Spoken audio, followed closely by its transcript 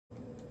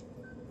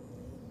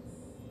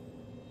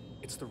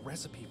It's the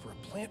recipe for a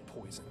plant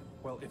poison.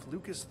 Well, if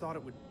Lucas thought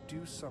it would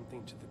do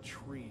something to the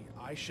tree,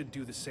 I should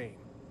do the same.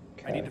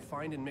 Okay. I need to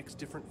find and mix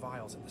different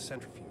vials at the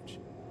centrifuge.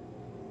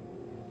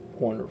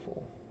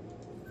 Wonderful.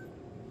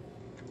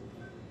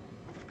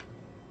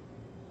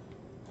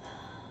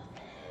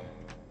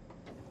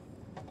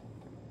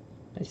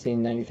 I see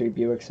 93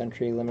 Buick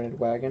Century Limited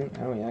Wagon.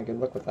 Oh yeah, good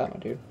luck with that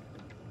one, dude.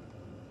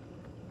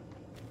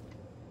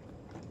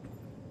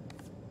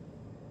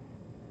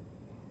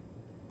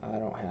 I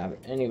don't have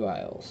any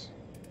vials.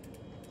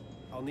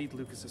 I'll need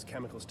Lucas's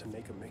chemicals to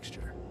make a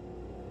mixture.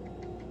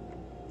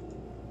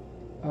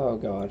 Oh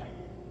god.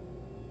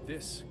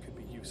 This could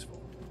be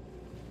useful.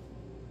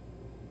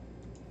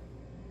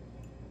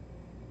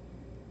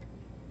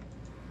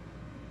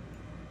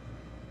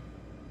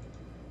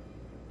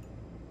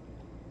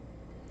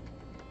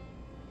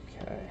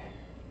 Okay.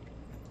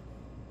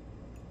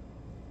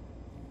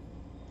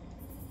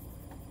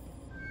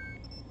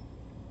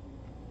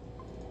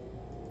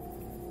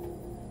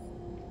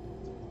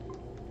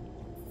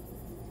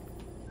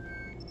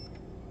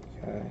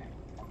 Okay.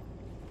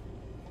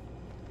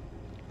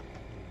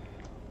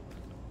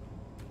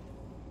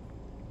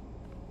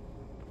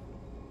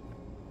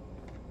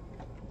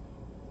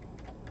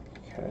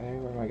 Okay,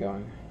 where am I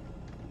going?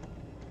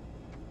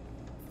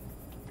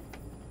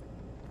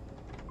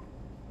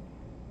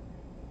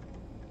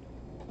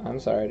 I'm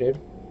sorry, dude.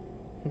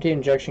 Empty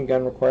injection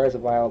gun requires a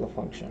vial to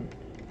function.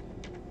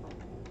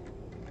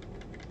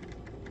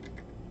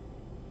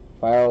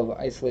 Vial of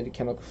isolated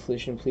chemical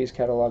solution. Please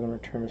catalog and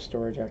return to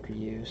storage after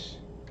use.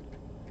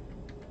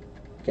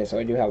 Okay, so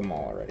I do have them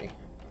all already.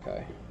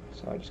 Okay,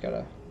 so I just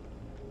gotta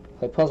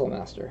play Puzzle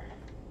Master.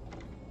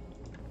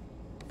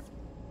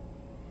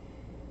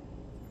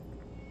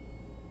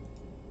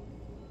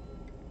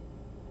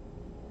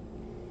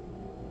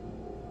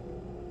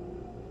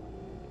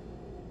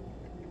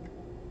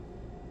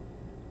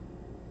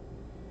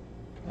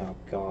 Oh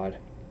god.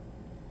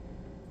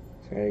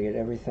 So I gotta get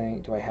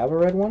everything. Do I have a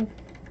red one?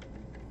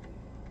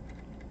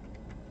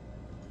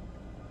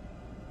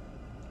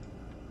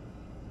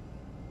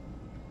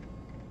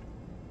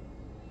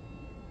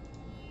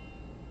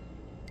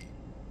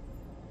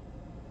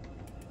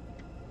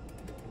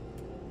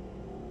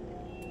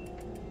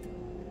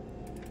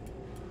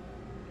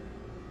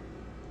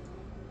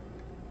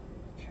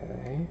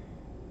 Okay.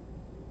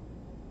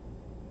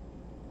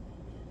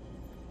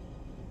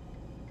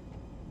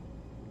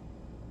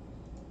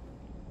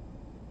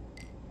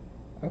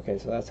 Okay,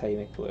 so that's how you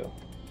make blue.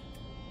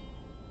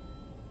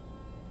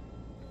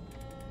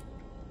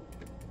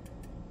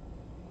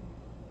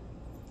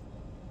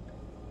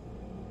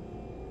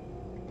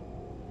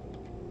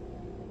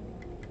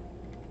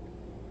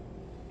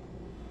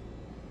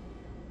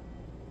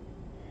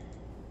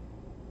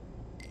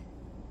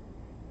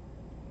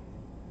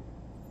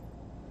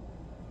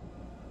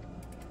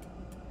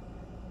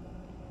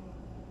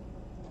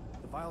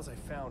 The vials I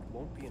found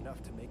won't be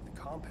enough to make the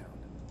compound.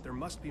 There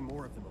must be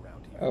more of them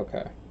around here.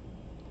 Okay.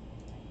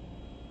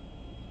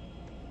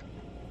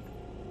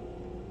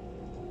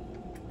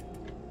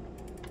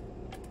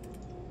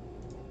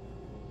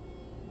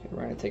 Okay,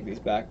 we're gonna take these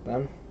back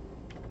then.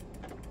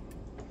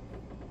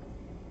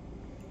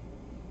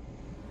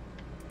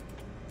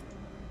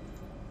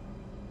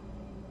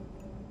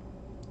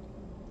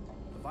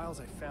 The vials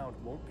I found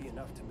won't be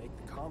enough to make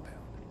the compound.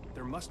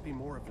 There must be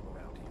more of them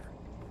around here.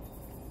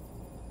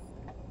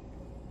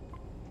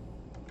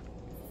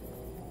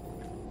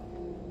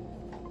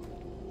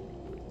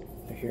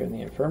 They're here in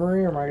the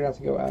infirmary, or am I gonna have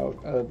to go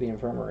out of the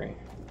infirmary?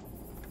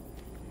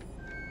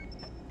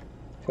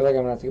 I feel like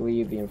I'm gonna have to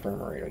leave the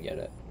infirmary to get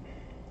it.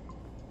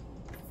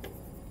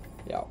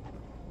 Yeah.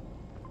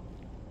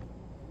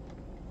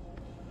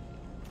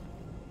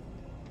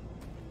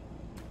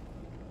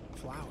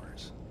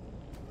 Flowers.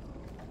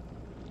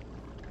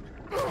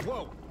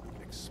 Whoa!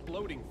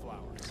 Exploding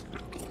flowers.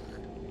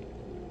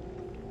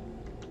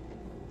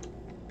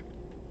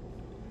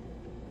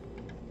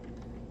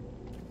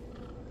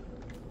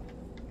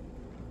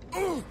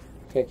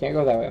 Okay, can't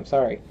go that way, I'm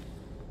sorry.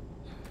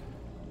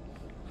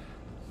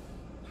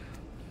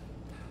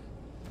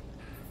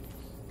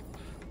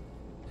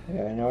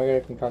 Yeah, I know I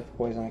gotta concoct the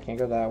poison, I can't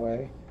go that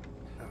way.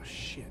 Oh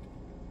shit.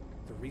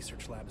 The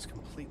research lab is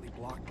completely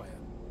blocked by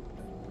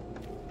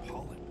a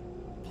pollen.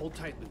 Hold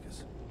tight,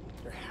 Lucas.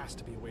 There has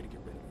to be a way to get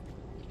rid of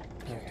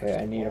it. Can't touch Okay,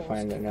 I the need to walls,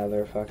 find can't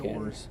another open fucking...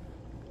 doors.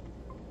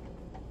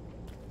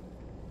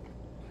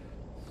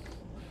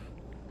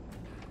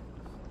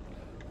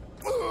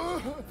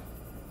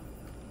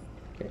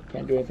 Okay,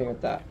 can't do anything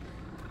with that.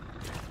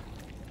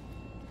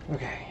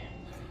 Okay.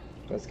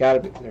 So it's gotta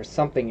be... There's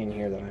something in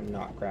here that I'm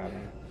not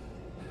grabbing.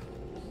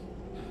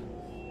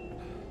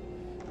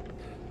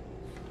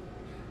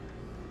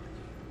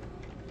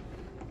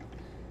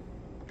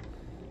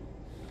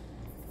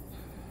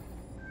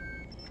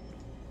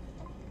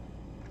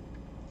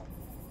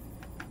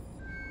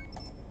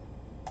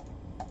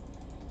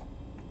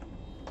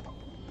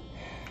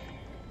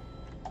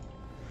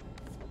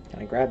 Can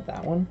I grab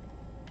that one?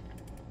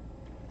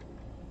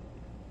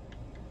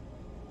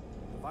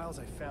 The files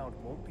I found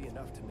won't be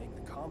enough to make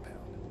the compound.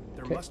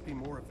 There Okay. must be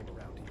more of them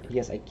around here.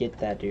 Yes, I get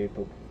that, dude,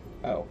 but...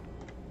 Oh.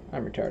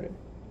 I'm retarded.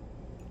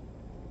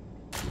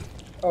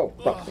 Oh,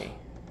 fuck Ugh. me.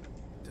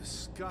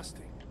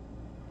 Disgusting.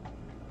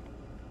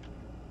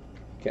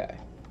 Okay.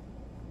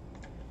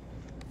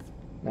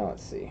 Now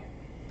let's see.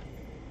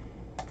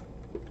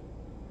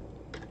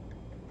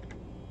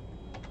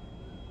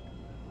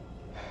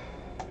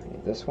 I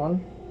need this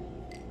one.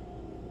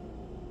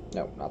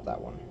 No, not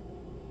that one.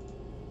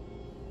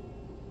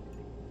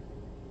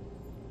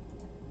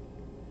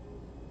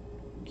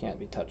 Can't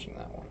be touching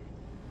that one.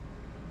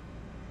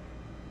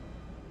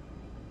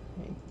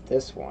 I need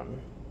this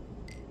one.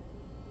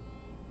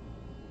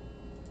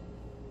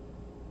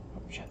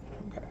 Oh shit.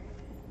 Okay.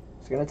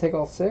 It's gonna take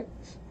all 6.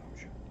 Oh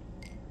shit.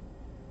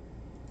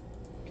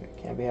 Okay,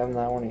 can't be having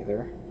that one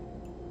either.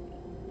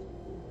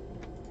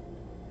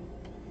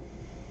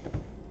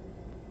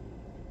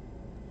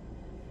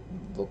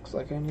 Looks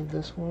like I need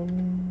this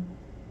one.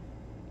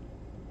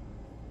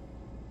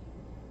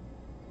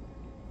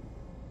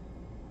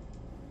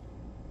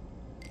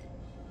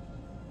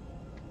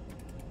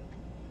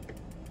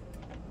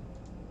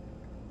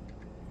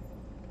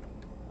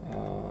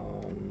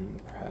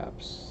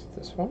 Perhaps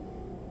this one?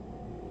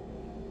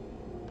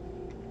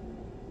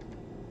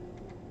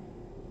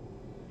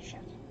 Shit.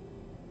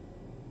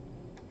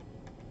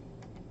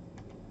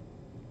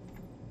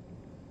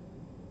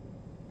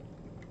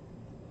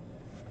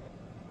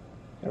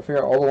 Gotta figure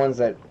out all the ones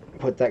that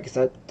put that, because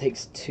that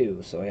takes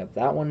 2, so I have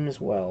that one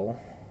as well.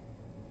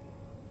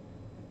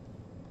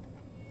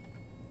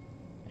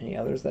 Any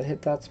others that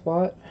hit that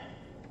spot?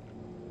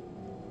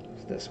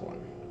 It's this one.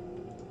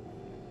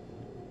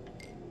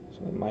 So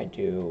what we might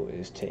do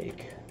is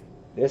take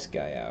this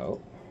guy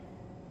out.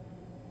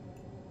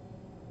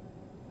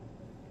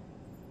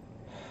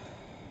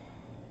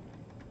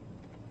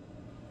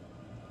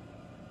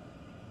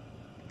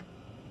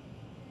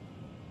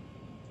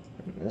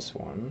 And this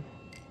one.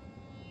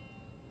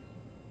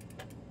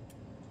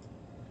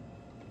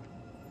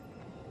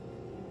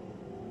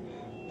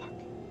 Fuck.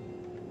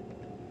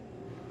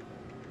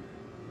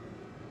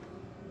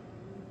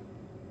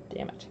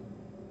 Damn it.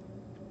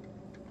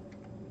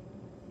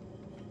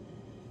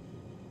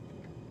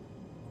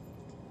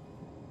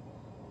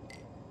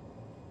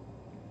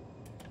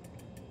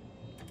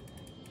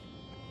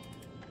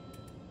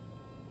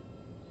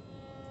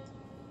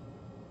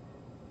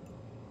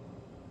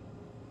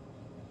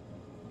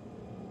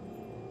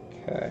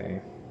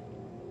 Okay.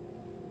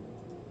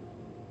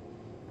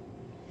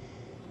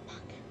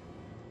 Fuck.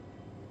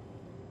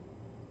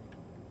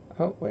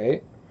 Oh,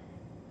 wait.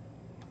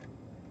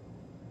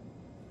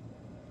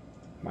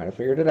 Might have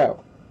figured it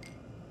out.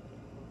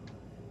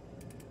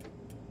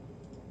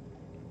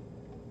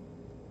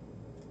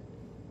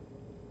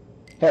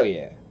 Hell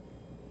yeah.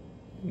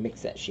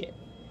 Mix that shit.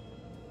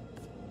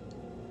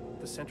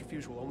 The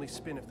centrifuge will only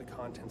spin if the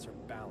contents are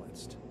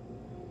balanced.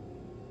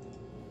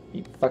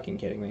 You fucking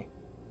kidding me?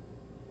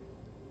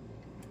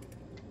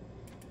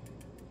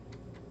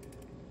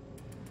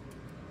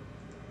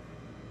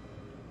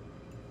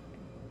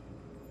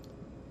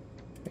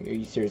 Like, are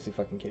you seriously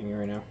fucking kidding me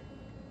right now?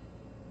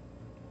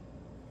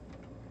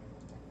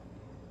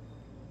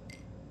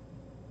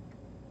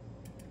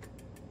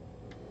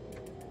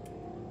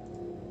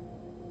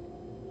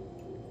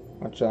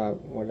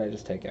 What did I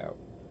just take out?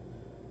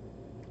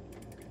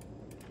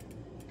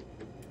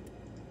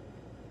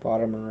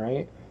 Bottom and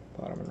right?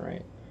 Bottom and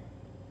right.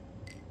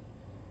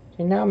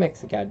 Okay, now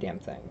mix the goddamn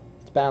thing.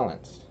 It's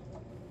balanced.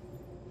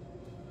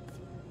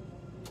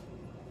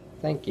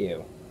 Thank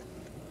you.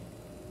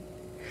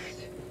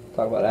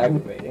 Talk about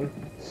aggravating.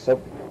 So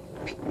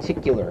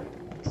particular.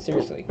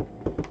 Seriously.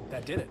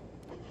 That did it.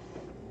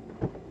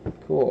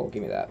 Cool,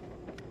 give me that.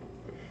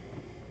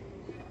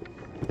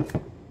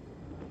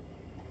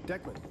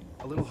 Declan,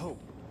 a little hope.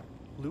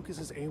 Lucas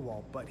is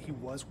AWOL, but he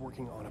was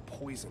working on a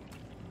poison.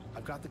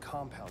 I've got the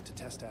compound to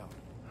test out.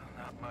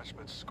 Not much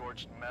but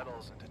scorched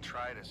metals and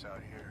detritus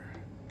out here.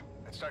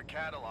 I'd start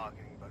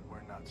cataloging, but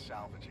we're not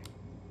salvaging.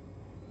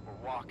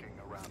 We're walking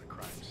around a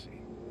crime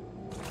scene.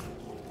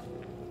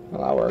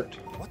 Well, that worked.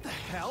 What the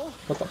hell?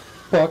 What the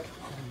fuck?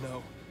 Oh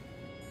no.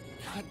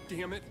 God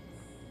damn it.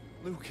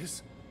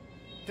 Lucas.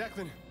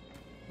 Declan.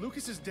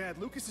 Lucas is dead.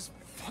 Lucas is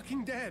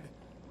fucking dead.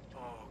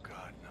 Oh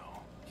god, no.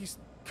 He's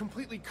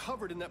completely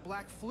covered in that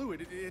black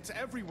fluid. It's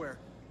everywhere.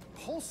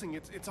 Pulsing.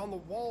 It's on the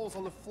walls,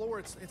 on the floor.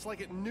 It's like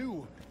it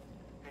knew.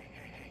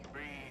 Hey,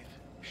 breathe.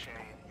 Shane,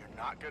 you're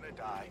not gonna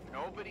die.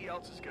 Nobody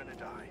else is gonna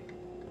die.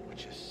 We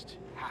just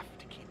have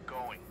to keep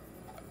going.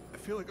 I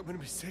feel like I'm gonna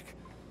be sick.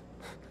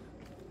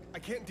 I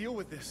can't deal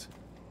with this.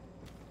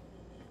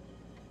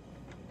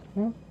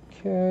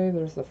 Okay,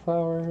 there's the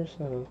flowers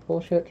of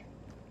bullshit.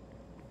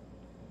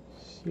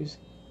 Let's use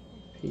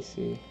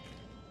PC.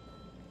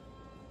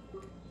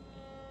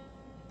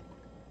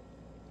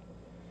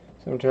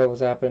 Something terrible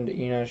has happened to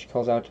Ina. She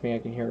calls out to me. I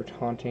can hear her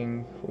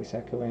taunting, voice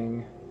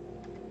echoing.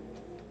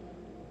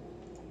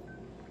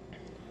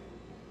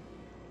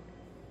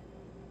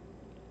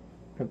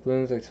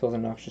 balloons that expel a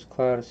noxious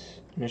cloud.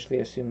 Initially,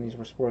 I assumed these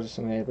were spores of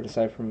some kind, but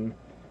aside from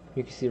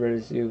mucousy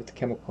residue with the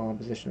chemical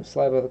composition of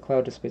saliva, the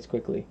cloud dissipates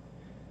quickly.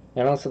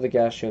 And also, the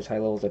gas shows high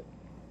levels of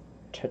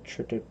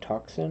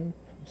tetrodotoxin.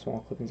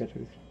 Small clippings that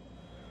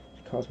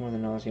cause more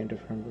than nausea and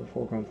different with a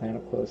full-grown plant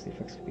up close. The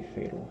effects could be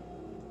fatal.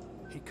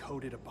 He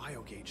coded a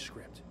biogauge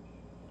script.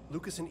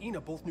 Lucas and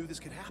Ina both knew this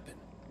could happen.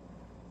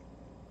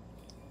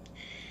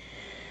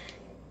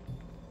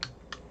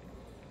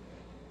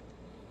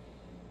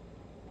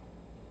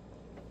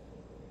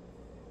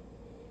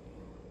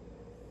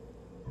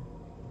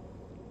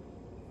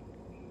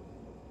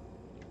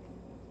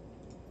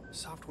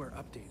 Software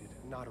updated,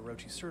 not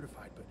Orochi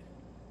certified, but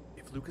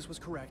if Lucas was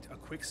correct, a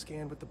quick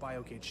scan with the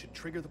biogauge should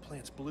trigger the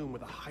plant's bloom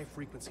with a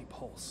high-frequency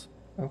pulse.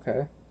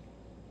 Okay.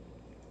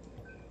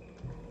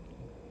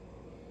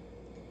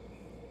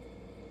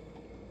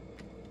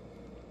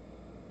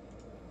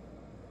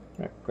 I'm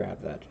gonna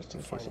grab that just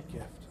in case. Final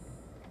gift.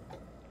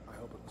 I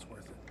hope it was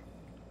worth it.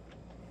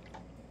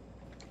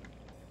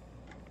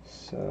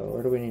 So,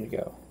 where do we need to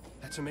go?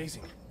 That's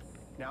amazing.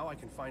 Now I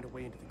can find a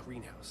way into the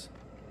greenhouse.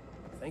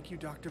 Thank you,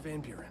 Dr.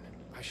 Van Buren.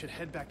 I should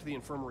head back to the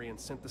infirmary and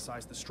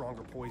synthesize the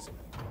stronger poison.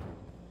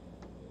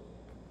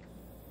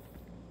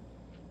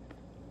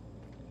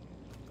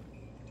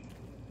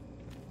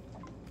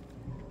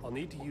 I'll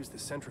need to use the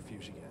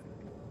centrifuge again.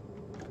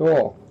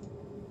 Cool.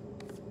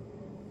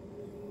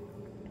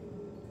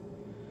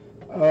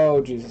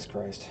 Oh, Jesus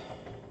Christ.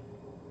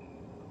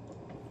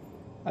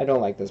 I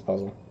don't like this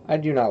puzzle. I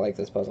do not like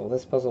this puzzle.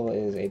 This puzzle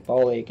is a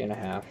ball ache and a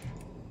half.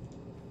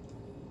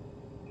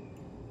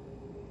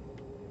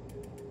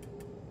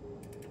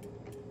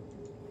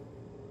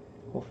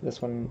 Well,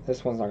 this one's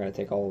not going to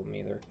take all of them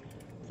either.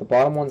 The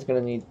bottom one's going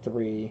to need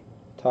 3.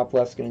 Top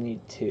left's going to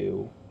need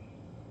 2.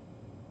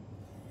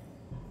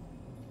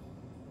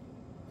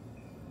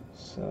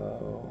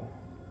 So...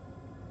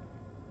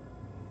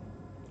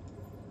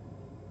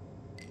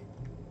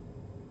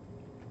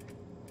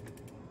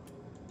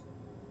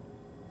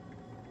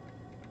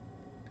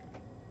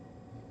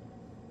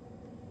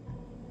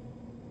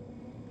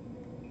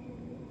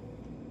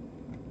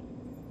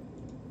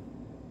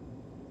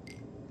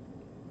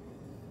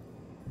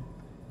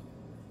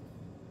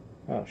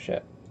 Oh,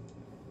 shit.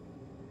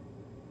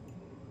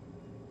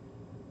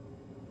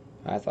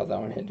 I thought that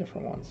one hit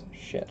different ones.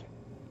 Shit.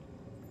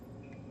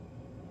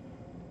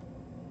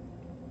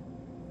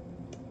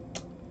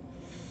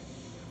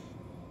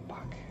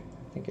 Fuck.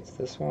 I think it's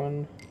this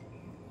one.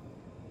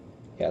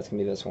 Yeah, it's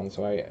gonna be this one,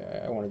 so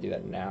I want to do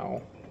that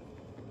now.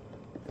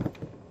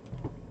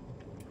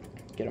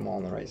 Get them all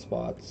in the right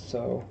spots,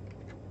 so...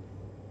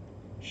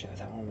 Shit,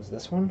 that one was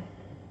this one,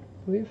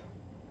 I believe.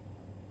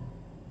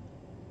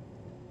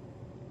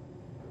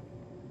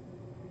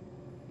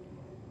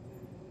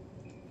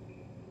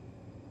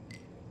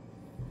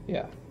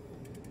 Yeah,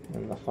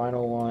 and the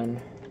final one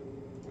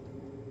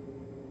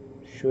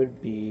should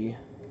be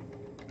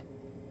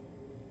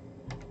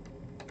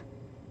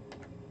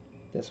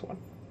this one.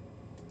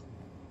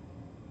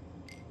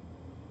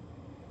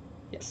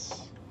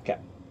 Yes. Okay.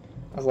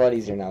 That was a lot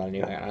easier now that I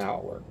knew how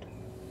it worked.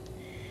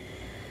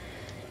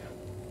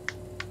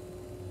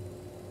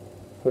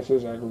 This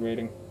is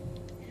aggravating.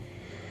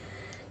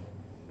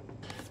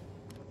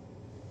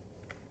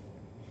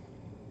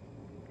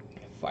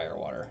 Fire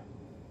water.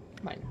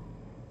 Mine.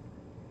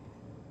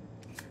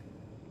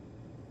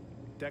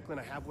 Declan,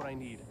 I have what I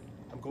need.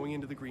 I'm going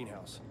into the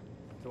greenhouse,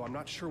 though I'm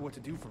not sure what to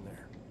do from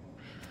there.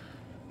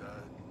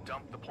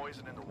 Dump the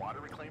poison in the water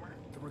reclaimer?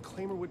 The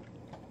reclaimer would...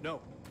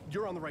 No,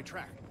 you're on the right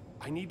track.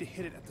 I need to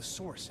hit it at the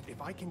source.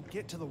 If I can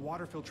get to the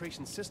water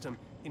filtration system,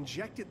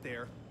 inject it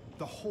there,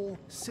 the whole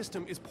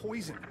system is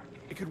poisoned.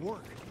 It could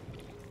work.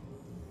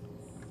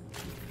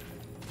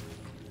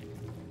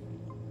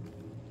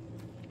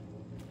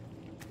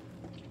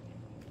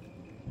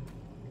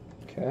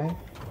 Okay.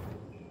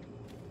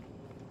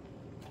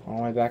 On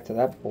the way back to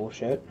that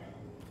bullshit.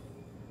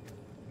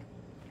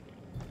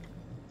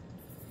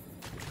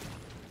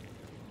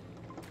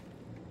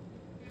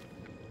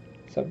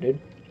 What's up, dude?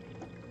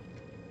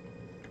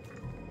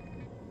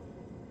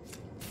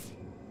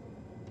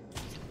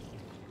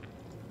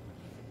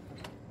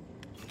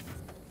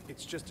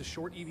 It's just a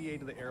short EVA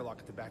to the airlock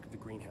at the back of the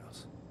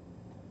greenhouse.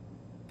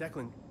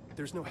 Declan,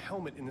 there's no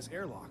helmet in this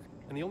airlock,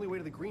 and the only way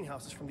to the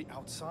greenhouse is from the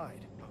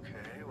outside.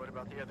 Okay, what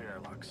about the other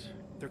airlocks?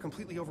 They're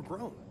completely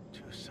overgrown.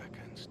 2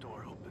 seconds,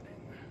 door opening.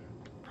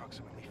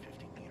 Approximately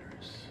 50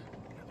 meters.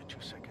 Another 2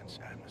 seconds,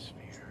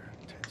 atmosphere.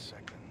 10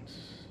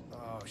 seconds.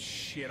 Oh,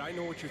 shit, I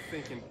know what you're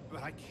thinking,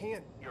 but I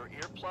can't... Your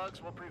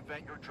earplugs will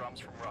prevent your drums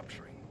from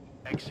rupturing.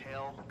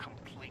 Exhale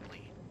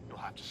completely. You'll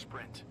have to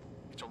sprint.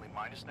 It's only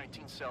minus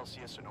 19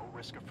 Celsius and no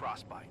risk of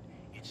frostbite.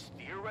 It's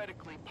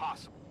theoretically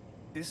possible.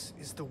 This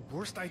is the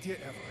worst idea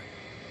ever.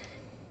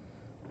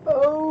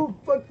 Oh,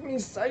 fuck me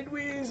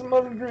sideways,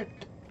 Margaret.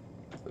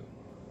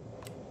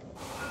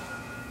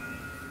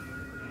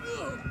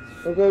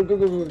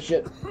 Go,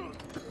 shit.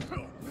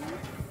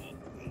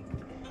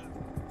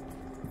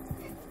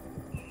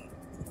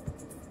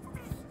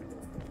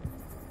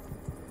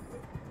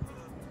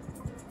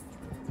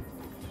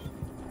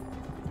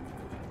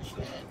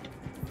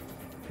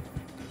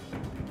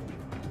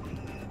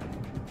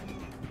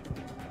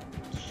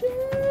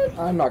 Shit!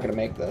 I'm not gonna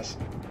make this.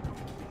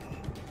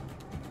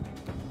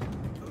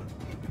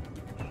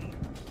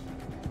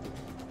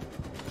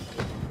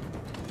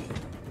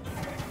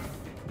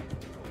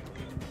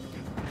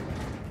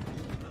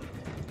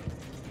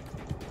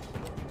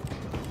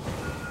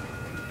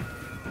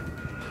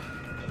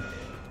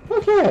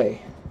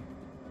 Okay.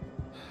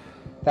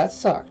 That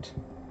sucked.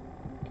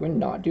 Can we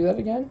not do that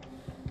again?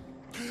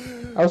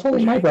 I was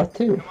holding my breath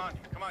too.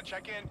 Come on,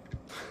 check in.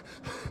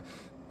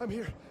 I'm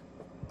here.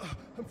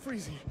 I'm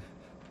freezing.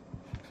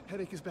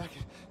 Headache is back.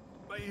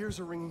 My ears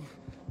are ringing.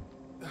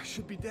 I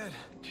should be dead.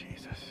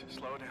 Jesus,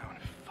 slow down.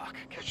 Fuck,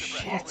 catch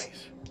your breath,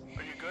 please.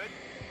 Are you good?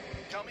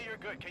 Tell me you're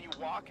good. Can you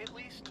walk at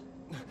least?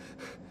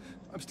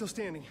 I'm still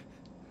standing.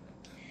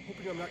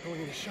 Hoping I'm not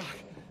going into shock.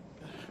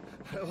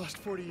 I lost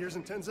 40 years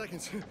in 10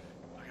 seconds. Okay,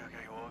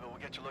 we'll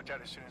get you looked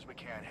at as soon as we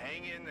can.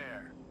 Hang in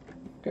there.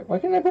 Okay, why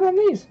can't I put on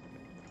these?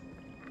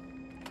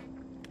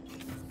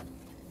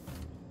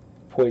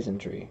 Poison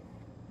tree.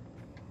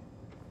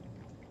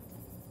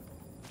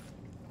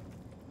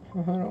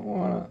 I don't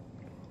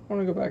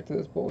wanna go back to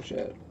this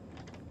bullshit.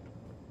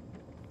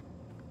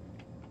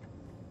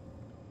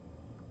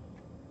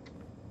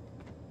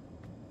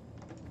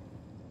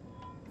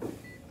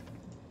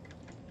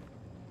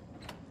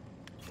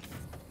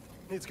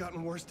 It's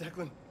gotten worse,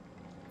 Declan.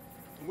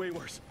 Way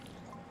worse.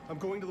 I'm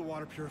going to the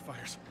water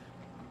purifiers.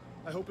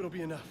 I hope it'll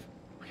be enough.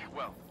 Okay,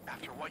 well,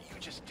 after what you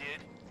just did,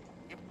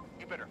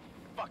 you better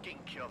fucking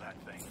kill that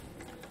thing.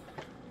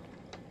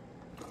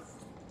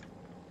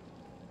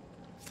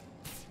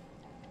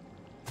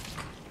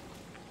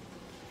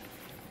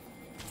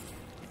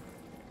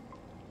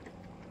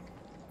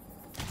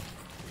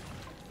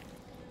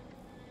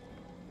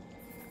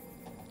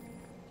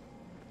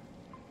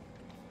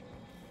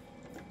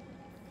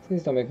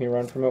 Please don't make me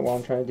run from it while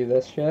I'm trying to do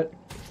this shit.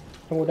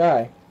 I will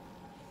die.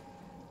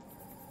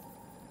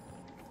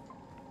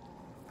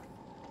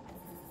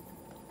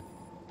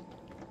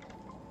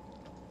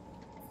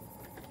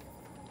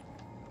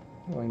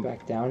 Going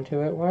back down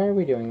to it? Why are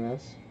we doing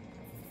this?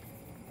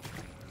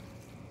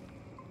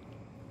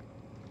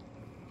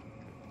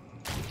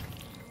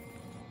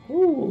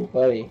 Ooh,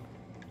 buddy.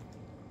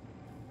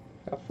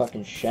 Got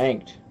fucking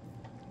shanked.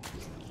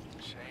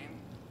 Shane,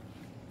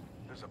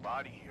 there's a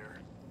body here.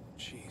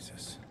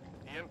 Jesus.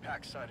 The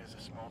impact site is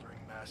a smoldering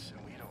mess,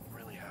 and we don't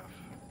really have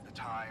the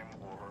time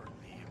or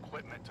the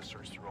equipment to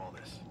search through all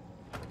this.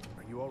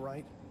 Are you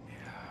alright?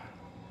 Yeah.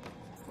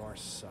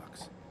 Mars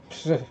sucks.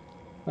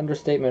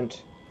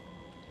 Understatement.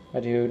 My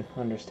dude,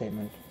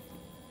 understatement.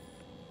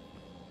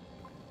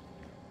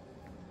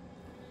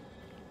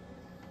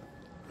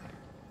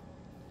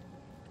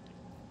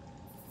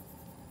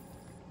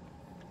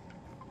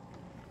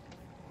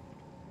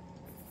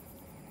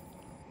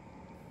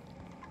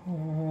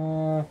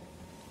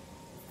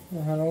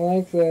 I don't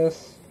like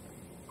this.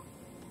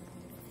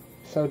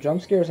 So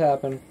jump scares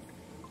happen.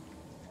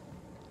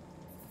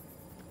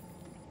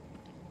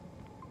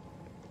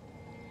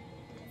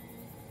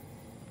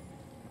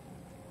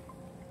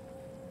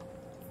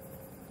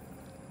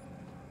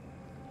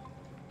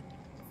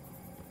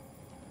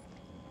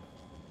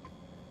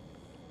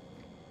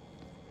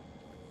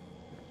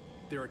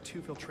 There are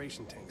 2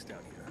 filtration tanks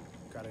down here.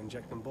 Gotta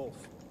inject them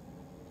both.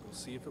 We'll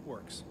see if it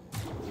works.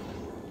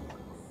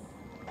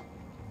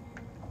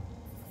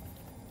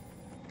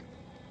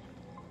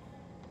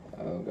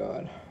 Oh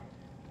god.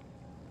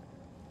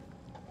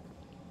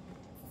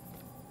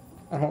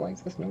 I don't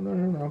like this.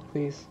 No,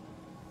 please.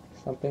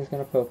 Something's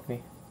gonna poke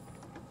me.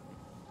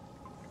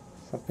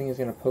 Something is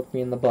gonna poke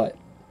me in the butt.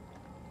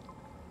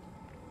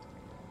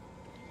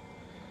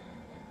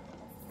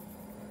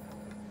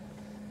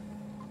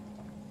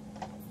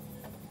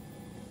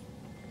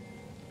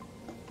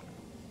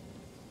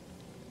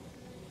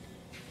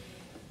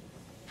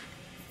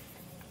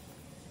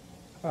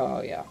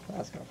 Oh yeah,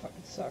 that's gonna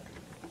fucking suck.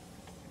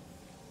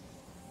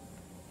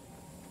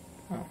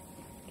 Oh,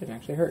 didn't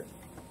actually hurt.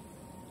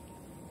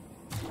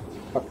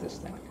 Fuck this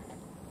thing.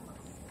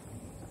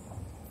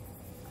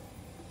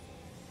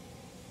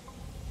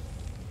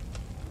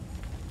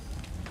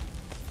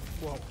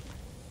 Whoa.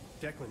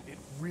 Declan, it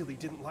really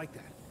didn't like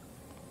that.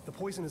 The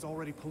poison is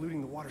already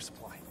polluting the water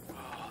supply.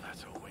 Oh,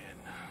 that's a win.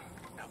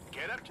 Now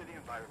get up to the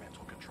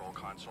environmental control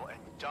console and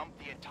dump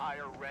the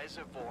entire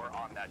reservoir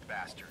on that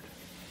bastard.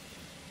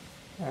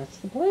 That's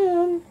the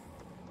plan.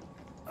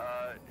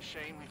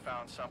 Shane, we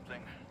found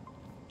something.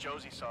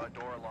 Josie saw a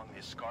door along the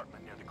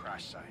escarpment near the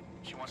crash site.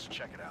 She wants to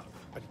check it out.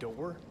 A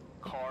door?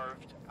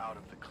 Carved out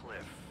of the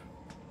cliff.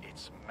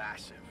 It's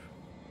massive.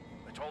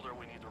 I told her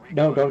we need to read.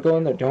 No, don't go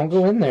in there. Don't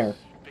go in there.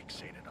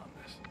 Fixated on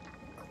this.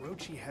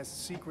 Orochi has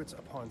secrets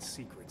upon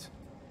secrets.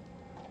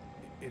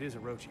 It is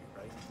Orochi,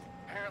 right?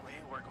 Apparently,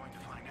 we're going to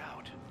find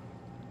out.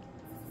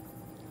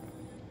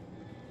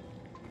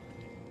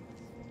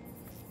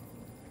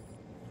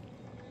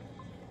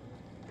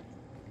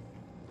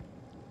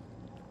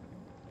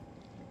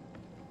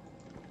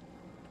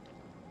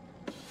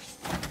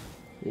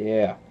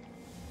 Yeah.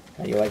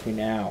 How do you like me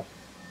now?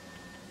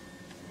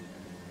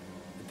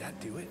 Did that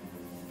do it?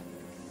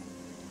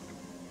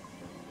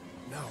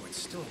 No,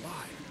 it's still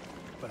alive,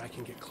 but I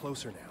can get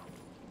closer now.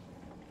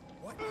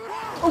 What?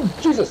 Oh,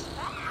 Jesus!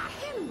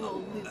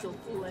 Hello, little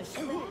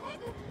fleshman.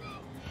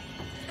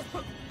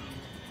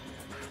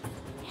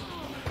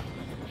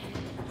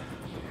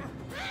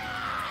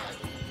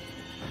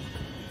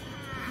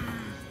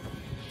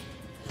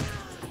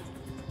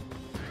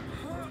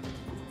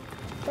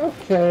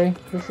 Okay,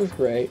 this is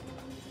great.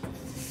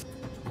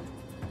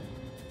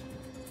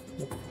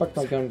 Where the fuck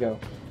my gun go?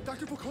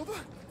 Dr. Bokova?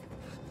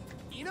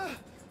 Ina?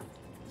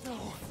 No.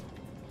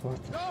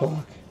 What the No!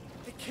 fuck?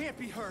 It can't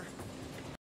be her.